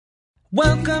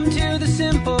Welcome to the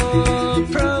Simple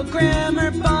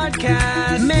Programmer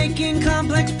Podcast, making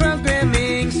complex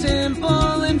programming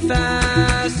simple and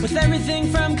fast, with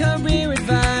everything from career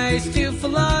advice to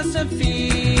philosophy.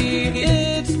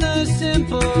 It's the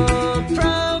Simple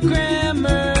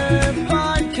Programmer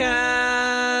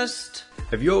Podcast.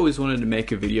 Have you always wanted to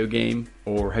make a video game,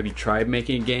 or have you tried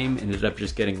making a game and ended up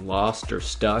just getting lost or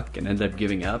stuck and ended up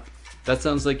giving up? If that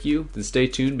sounds like you, then stay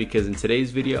tuned, because in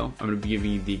today's video, I'm going to be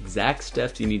giving you the exact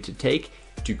steps you need to take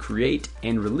to create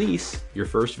and release your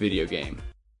first video game.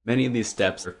 Many of these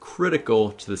steps are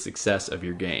critical to the success of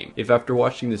your game. If after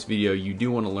watching this video you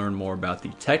do want to learn more about the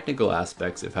technical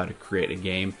aspects of how to create a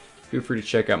game, feel free to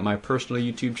check out my personal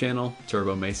YouTube channel,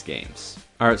 Turbo Mace Games.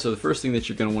 Alright, so the first thing that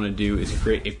you're going to want to do is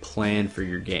create a plan for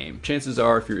your game. Chances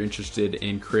are, if you're interested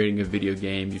in creating a video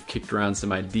game, you've kicked around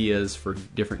some ideas for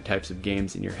different types of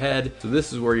games in your head. So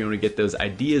this is where you want to get those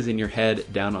ideas in your head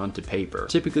down onto paper.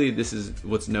 Typically, this is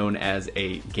what's known as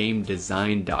a game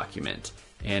design document.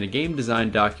 And a game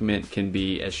design document can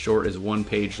be as short as 1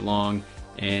 page long.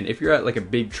 And if you're at like a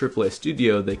big AAA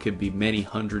studio, they could be many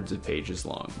hundreds of pages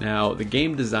long. Now, the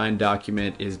game design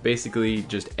document is basically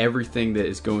just everything that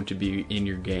is going to be in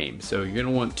your game. So you're going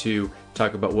to want to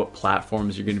talk about what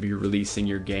platforms you're going to be releasing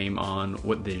your game on,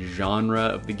 what the genre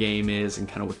of the game is, and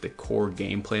kind of what the core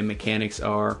gameplay mechanics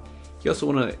are. You also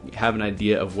want to have an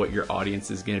idea of what your audience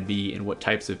is going to be and what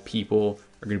types of people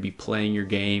are going to be playing your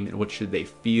game and what should they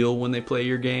feel when they play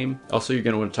your game. Also, you're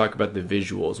going to want to talk about the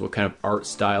visuals. What kind of art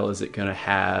style is it going to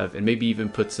have? And maybe even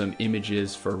put some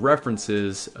images for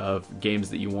references of games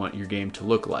that you want your game to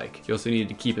look like. You also need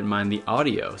to keep in mind the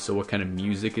audio. So what kind of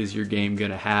music is your game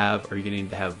going to have? Are you going to need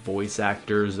to have voice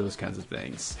actors? Those kinds of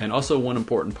things. And also, one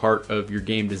important part of your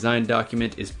game design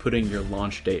document is putting your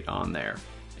launch date on there.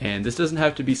 And this doesn't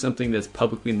have to be something that's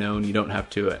publicly known. You don't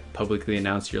have to publicly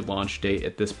announce your launch date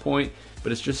at this point,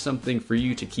 but it's just something for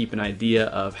you to keep an idea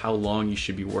of how long you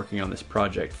should be working on this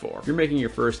project for. If you're making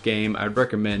your first game, I'd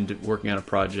recommend working on a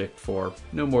project for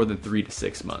no more than 3 to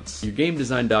 6 months. Your game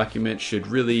design document should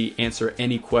really answer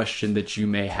any question that you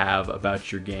may have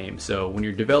about your game. So when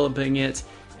you're developing it,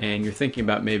 and you're thinking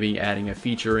about maybe adding a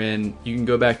feature in, you can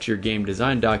go back to your game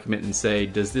design document and say,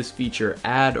 does this feature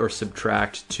add or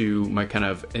subtract to my kind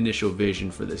of initial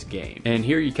vision for this game? And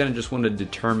here you kind of just want to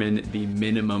determine the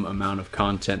minimum amount of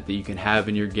content that you can have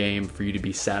in your game for you to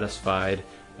be satisfied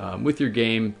with your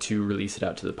game to release it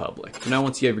out to the public. So now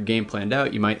once you have your game planned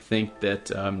out, you might think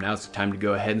that now's the time to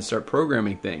go ahead and start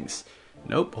programming things.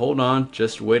 Nope, hold on,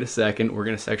 just wait a second. We're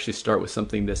going to actually start with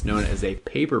something that's known as a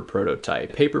paper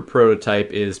prototype. Paper prototype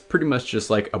is pretty much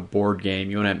just like a board game.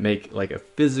 You want to make like a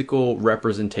physical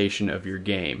representation of your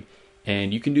game.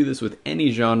 And you can do this with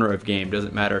any genre of game.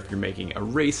 Doesn't matter if you're making a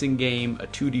racing game, a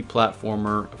 2D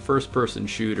platformer, a first-person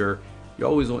shooter. You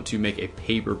always want to make a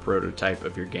paper prototype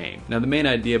of your game. Now, the main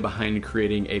idea behind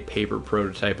creating a paper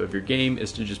prototype of your game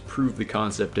is to just prove the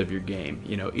concept of your game.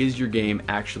 You know, is your game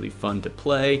actually fun to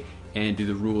play? And do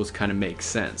the rules kind of make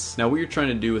sense? Now, what you're trying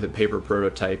to do with a paper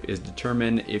prototype is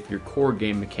determine if your core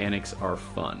game mechanics are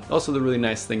fun. Also, the really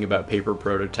nice thing about paper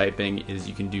prototyping is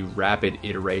you can do rapid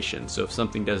iteration. So if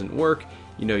something doesn't work,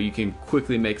 you can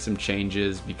quickly make some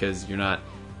changes because you're not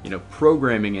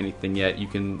programming anything yet. You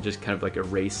can just kind of like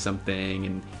erase something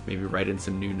and maybe write in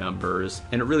some new numbers.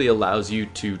 And it really allows you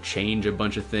to change a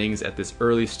bunch of things at this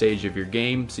early stage of your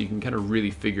game, so you can kind of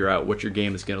really figure out what your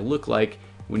game is going to look like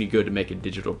when you go to make a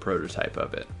digital prototype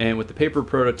of it. And with the paper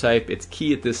prototype, it's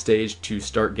key at this stage to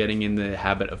start getting in the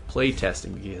habit of play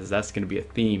testing, because that's going to be a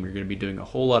theme. You're going to be doing a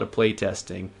whole lot of play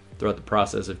testing throughout the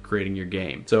process of creating your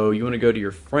game. So you want to go to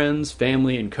your friends,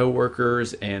 family, and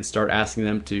coworkers and start asking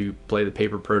them to play the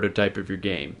paper prototype of your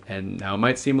game. And now it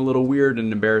might seem a little weird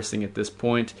and embarrassing at this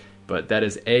point, but that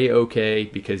is a-okay,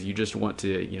 because you just want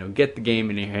to, get the game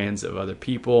in the hands of other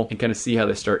people and kind of see how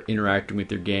they start interacting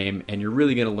with your game. And you're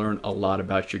really going to learn a lot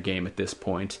about your game at this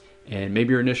point. And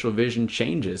maybe your initial vision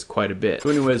changes quite a bit. So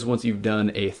anyways, once you've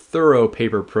done a thorough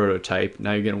paper prototype,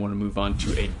 now you're going to want to move on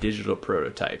to a digital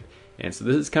prototype. And so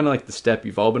this is kind of like the step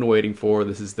you've all been waiting for.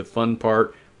 This is the fun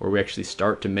part, where we actually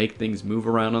start to make things move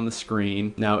around on the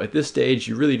screen. Now, at this stage,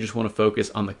 you really just want to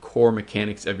focus on the core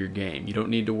mechanics of your game. You don't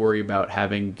need to worry about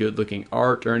having good-looking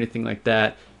art or anything like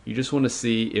that. You just want to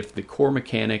see if the core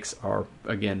mechanics are,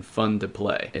 again, fun to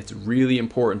play. It's really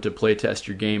important to play test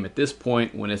your game at this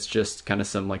point when it's just kind of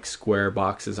some like square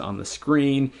boxes on the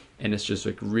screen and it's just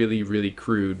like really, really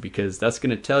crude, because that's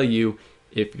going to tell you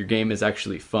if your game is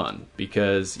actually fun.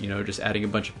 Because, just adding a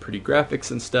bunch of pretty graphics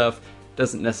and stuff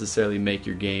doesn't necessarily make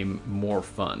your game more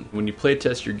fun. When you play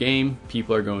test your game,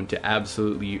 people are going to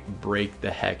absolutely break the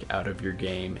heck out of your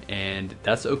game, and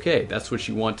that's okay. That's what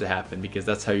you want to happen, because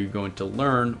that's how you're going to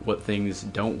learn what things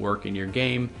don't work in your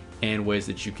game and ways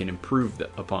that you can improve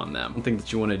upon them. One thing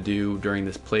that you want to do during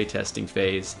this playtesting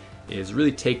phase is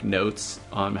really take notes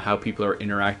on how people are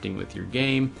interacting with your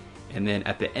game, and then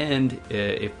at the end,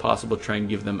 if possible, try and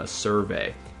give them a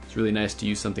survey. It's really nice to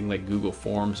use something like Google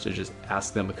Forms to just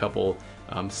ask them a couple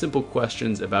simple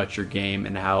questions about your game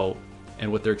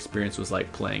and what their experience was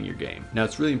like playing your game. Now,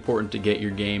 it's really important to get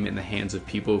your game in the hands of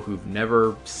people who've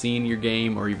never seen your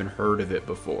game or even heard of it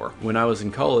before. When I was in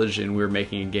college and we were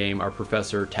making a game, our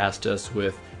professor tasked us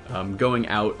with going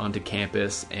out onto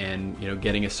campus and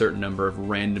getting a certain number of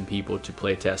random people to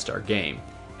play test our game.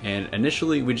 And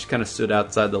initially we just kind of stood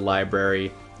outside the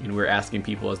library and we were asking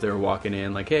people as they were walking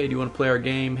in, like, hey, do you want to play our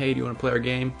game? Hey, do you want to play our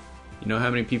game? You know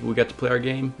how many people we got to play our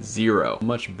game? 0. A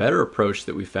much better approach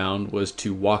that we found was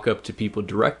to walk up to people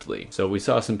directly. So we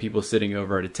saw some people sitting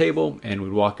over at a table and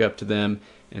we'd walk up to them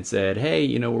and said, hey,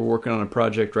 we're working on a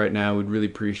project right now. We'd really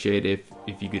appreciate if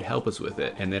you could help us with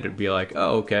it. And then it'd be like,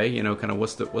 oh, okay, kind of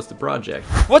what's the project?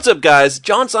 What's up, guys?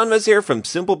 John Sonmez here from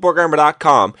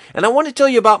SimpleProgrammer.com, and I want to tell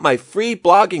you about my free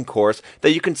blogging course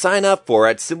that you can sign up for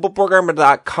at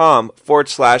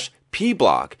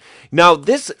SimpleProgrammer.com/pblog. Now,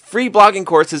 this free blogging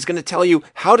course is going to tell you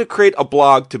how to create a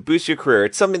blog to boost your career.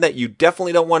 It's something that you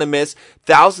definitely don't want to miss.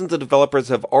 Thousands of developers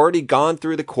have already gone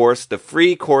through the course, the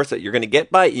free course that you're going to get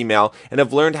by email, and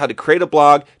have learned how to create a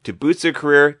blog to boost their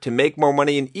career, to make more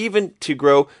money, and even to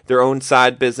grow their own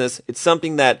side business. It's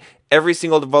something that every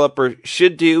single developer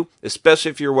should do,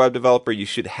 especially if you're a web developer. You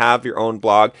should have your own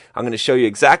blog. I'm going to show you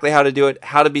exactly how to do it,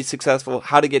 how to be successful,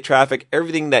 how to get traffic,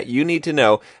 everything that you need to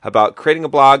know about creating a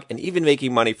blog and even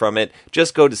making money from it.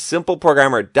 Just go to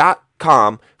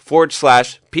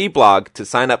simpleprogrammer.com/pblog to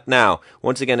sign up now.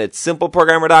 Once again, it's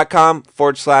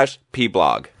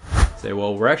simpleprogrammer.com/pblog. Say,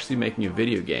 well, we're actually making a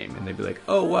video game, and they'd be like,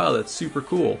 oh wow, that's super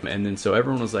cool. And then so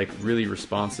everyone was like really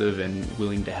responsive and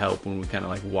willing to help when we kind of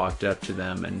like walked up to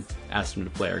them and asked them to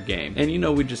play our game. And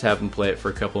we'd just have them play it for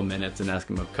a couple of minutes and ask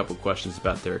them a couple questions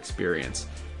about their experience.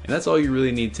 And that's all you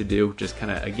really need to do. Just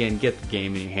kind of, again, get the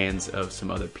game in the hands of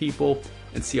some other people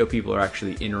and see how people are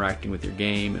actually interacting with your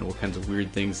game and what kinds of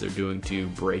weird things they're doing to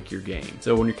break your game.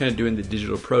 So when you're kind of doing the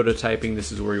digital prototyping,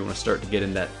 this is where you want to start to get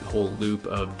in that whole loop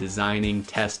of designing,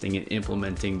 testing, and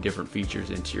implementing different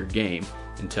features into your game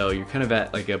until you're kind of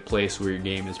at like a place where your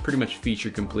game is pretty much feature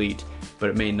complete, but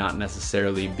it may not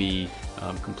necessarily be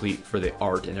complete for the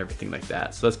art and everything like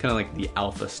that. So that's kind of like the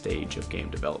alpha stage of game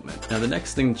development. Now, the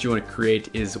next thing that you want to create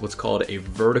is what's called a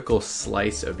vertical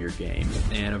slice of your game.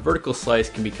 And a vertical slice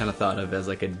can be kind of thought of as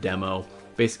like a demo.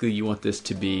 Basically, you want this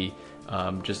to be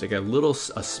just like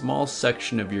a small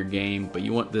section of your game, but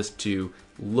you want this to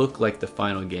look like the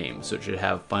final game. So it should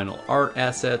have final art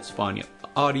assets, final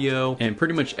audio, and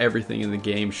pretty much everything in the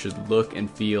game should look and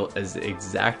feel as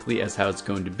exactly as how it's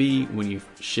going to be when you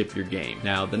ship your game.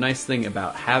 Now, the nice thing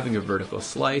about having a vertical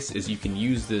slice is you can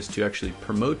use this to actually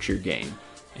promote your game.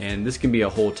 And this can be a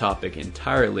whole topic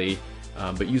entirely,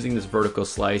 but using this vertical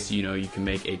slice, you can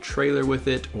make a trailer with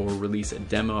it or release a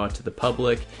demo out to the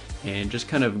public and just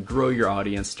kind of grow your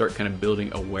audience, start kind of building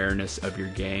awareness of your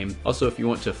game. Also, if you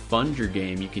want to fund your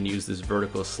game, you can use this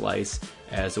vertical slice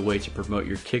as a way to promote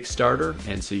your Kickstarter,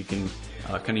 and so you can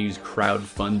kind of use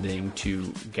crowdfunding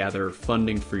to gather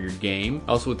funding for your game.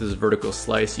 Also, with this vertical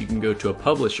slice, you can go to a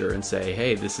publisher and say,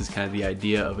 hey, this is kind of the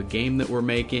idea of a game that we're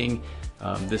making.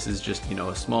 This is just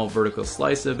a small vertical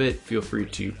slice of it. Feel free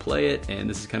to play it, and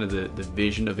this is kind of the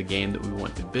vision of a game that we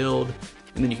want to build.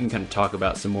 And then you can kind of talk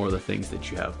about some more of the things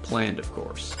that you have planned, of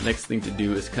course. Next thing to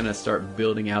do is kind of start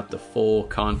building out the full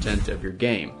content of your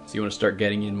game. So you want to start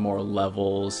getting in more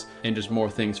levels and just more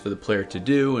things for the player to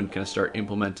do, and kind of start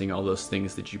implementing all those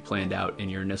things that you planned out in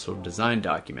your initial design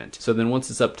document. So then once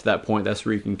it's up to that point, that's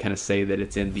where you can kind of say that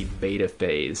it's in the beta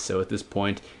phase. So at this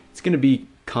point, it's going to be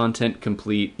content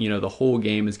complete. The whole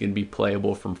game is going to be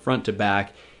playable from front to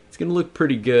back. It's going to look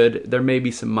pretty good. There may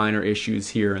be some minor issues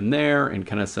here and there, and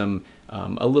kind of some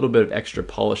a little bit of extra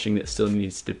polishing that still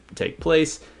needs to take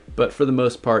place, but for the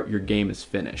most part, your game is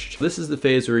finished. This is the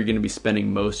phase where you're going to be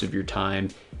spending most of your time,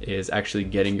 is actually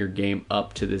getting your game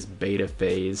up to this beta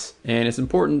phase. And it's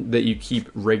important that you keep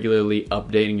regularly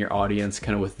updating your audience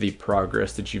kind of with the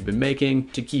progress that you've been making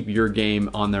to keep your game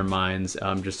on their minds,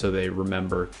 just so they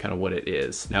remember kind of what it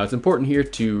is. Now, it's important here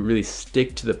to really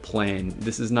stick to the plan.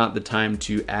 This is not the time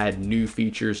to add new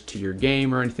features to your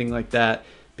game or anything like that,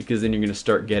 because then you're going to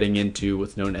start getting into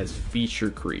what's known as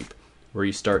feature creep, where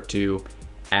you start to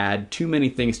add too many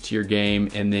things to your game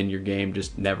and then your game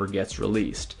just never gets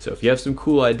released. So if you have some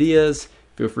cool ideas,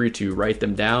 feel free to write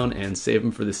them down and save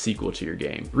them for the sequel to your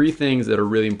game. 3 things that are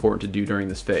really important to do during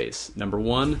this phase. Number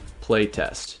 1, play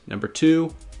test. Number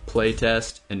 2, play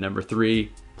test. And number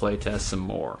 3, play test some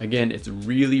more. Again, it's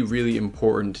really, really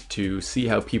important to see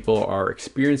how people are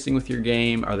experiencing with your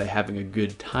game. Are they having a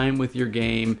good time with your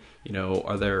game? You know,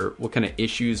 what kind of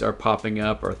issues are popping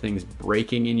up? Are things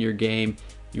breaking in your game?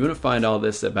 You want to find all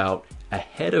this about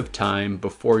ahead of time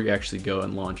before you actually go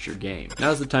and launch your game.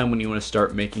 Now's the time when you want to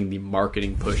start making the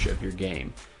marketing push of your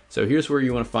game. So here's where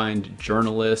you want to find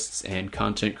journalists and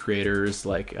content creators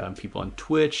like people on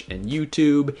Twitch and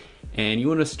YouTube, and you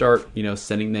want to start, you know,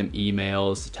 sending them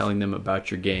emails, telling them about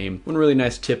your game. One really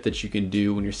nice tip that you can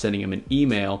do when you're sending them an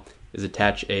email is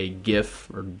attach a GIF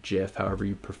or GIF, however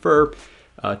you prefer,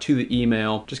 to the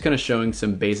email, just kind of showing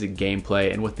some basic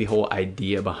gameplay and what the whole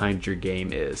idea behind your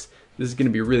game is. This is going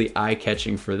to be really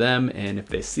eye-catching for them, and if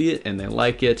they see it and they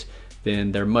like it,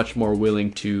 then they're much more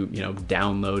willing to, you know,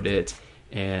 download it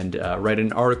and write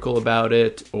an article about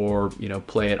it, or, you know,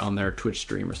 play it on their Twitch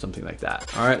stream or something like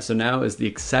that. All right, so now is the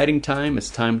exciting time.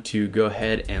 It's time to go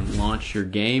ahead and launch your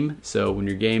game. So when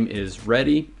your game is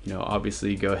ready, you know,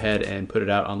 obviously go ahead and put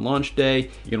it out on launch day.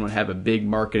 You're gonna want to have a big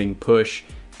marketing push,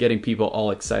 getting people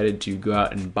all excited to go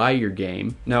out and buy your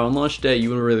game. Now on launch day, you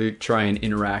want to really try and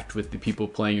interact with the people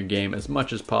playing your game as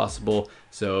much as possible.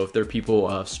 So if there are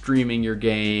people streaming your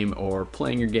game or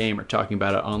playing your game or talking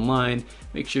about it online,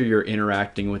 make sure you're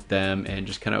interacting with them and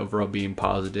just kind of overall being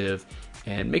positive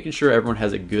and making sure everyone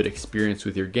has a good experience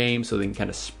with your game so they can kind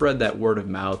of spread that word of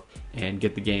mouth and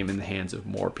get the game in the hands of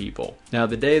more people. Now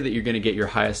the day that you're going to get your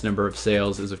highest number of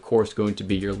sales is of course going to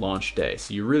be your launch day.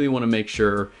 So you really want to make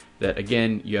sure that,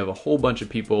 again, you have a whole bunch of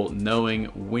people knowing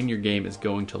when your game is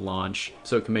going to launch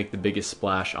so it can make the biggest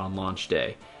splash on launch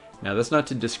day. Now that's not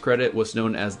to discredit what's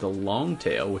known as the long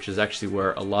tail, which is actually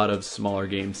where a lot of smaller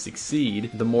games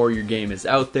succeed. The more your game is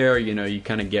out there, you know, you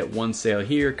kind of get one sale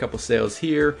here, a couple sales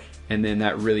here, and then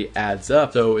that really adds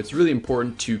up. So it's really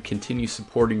important to continue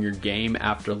supporting your game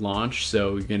after launch.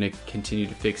 So you're gonna continue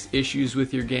to fix issues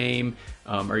with your game.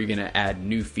 Are you gonna add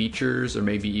new features or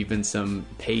maybe even some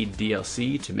paid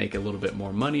DLC to make a little bit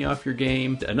more money off your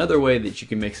game? Another way that you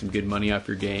can make some good money off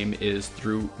your game is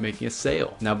through making a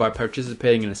sale. Now by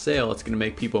participating in a sale, it's gonna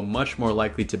make people much more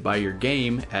likely to buy your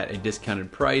game at a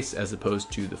discounted price as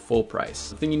opposed to the full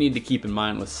price. The thing you need to keep in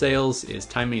mind with sales is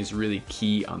timing is really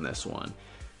key on this one.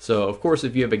 So of course,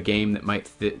 if you have a game that might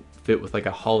fit with like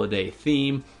a holiday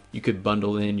theme, you could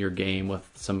bundle in your game with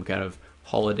some kind of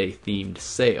holiday themed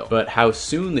sale. But how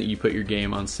soon that you put your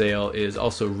game on sale is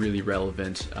also really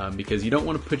relevant because you don't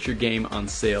want to put your game on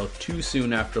sale too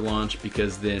soon after launch,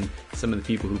 because then some of the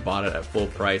people who bought it at full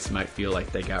price might feel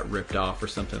like they got ripped off or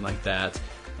something like that.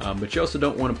 But you also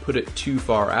don't want to put it too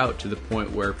far out to the point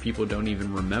where people don't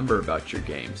even remember about your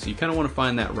game. So you kind of want to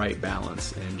find that right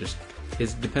balance, and just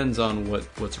it depends on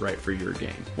what's right for your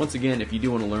game. Once again, if you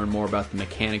do want to learn more about the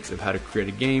mechanics of how to create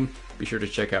a game, be sure to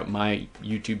check out my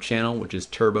YouTube channel, which is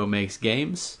Turbo Makes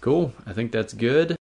Games. Cool, I think that's good.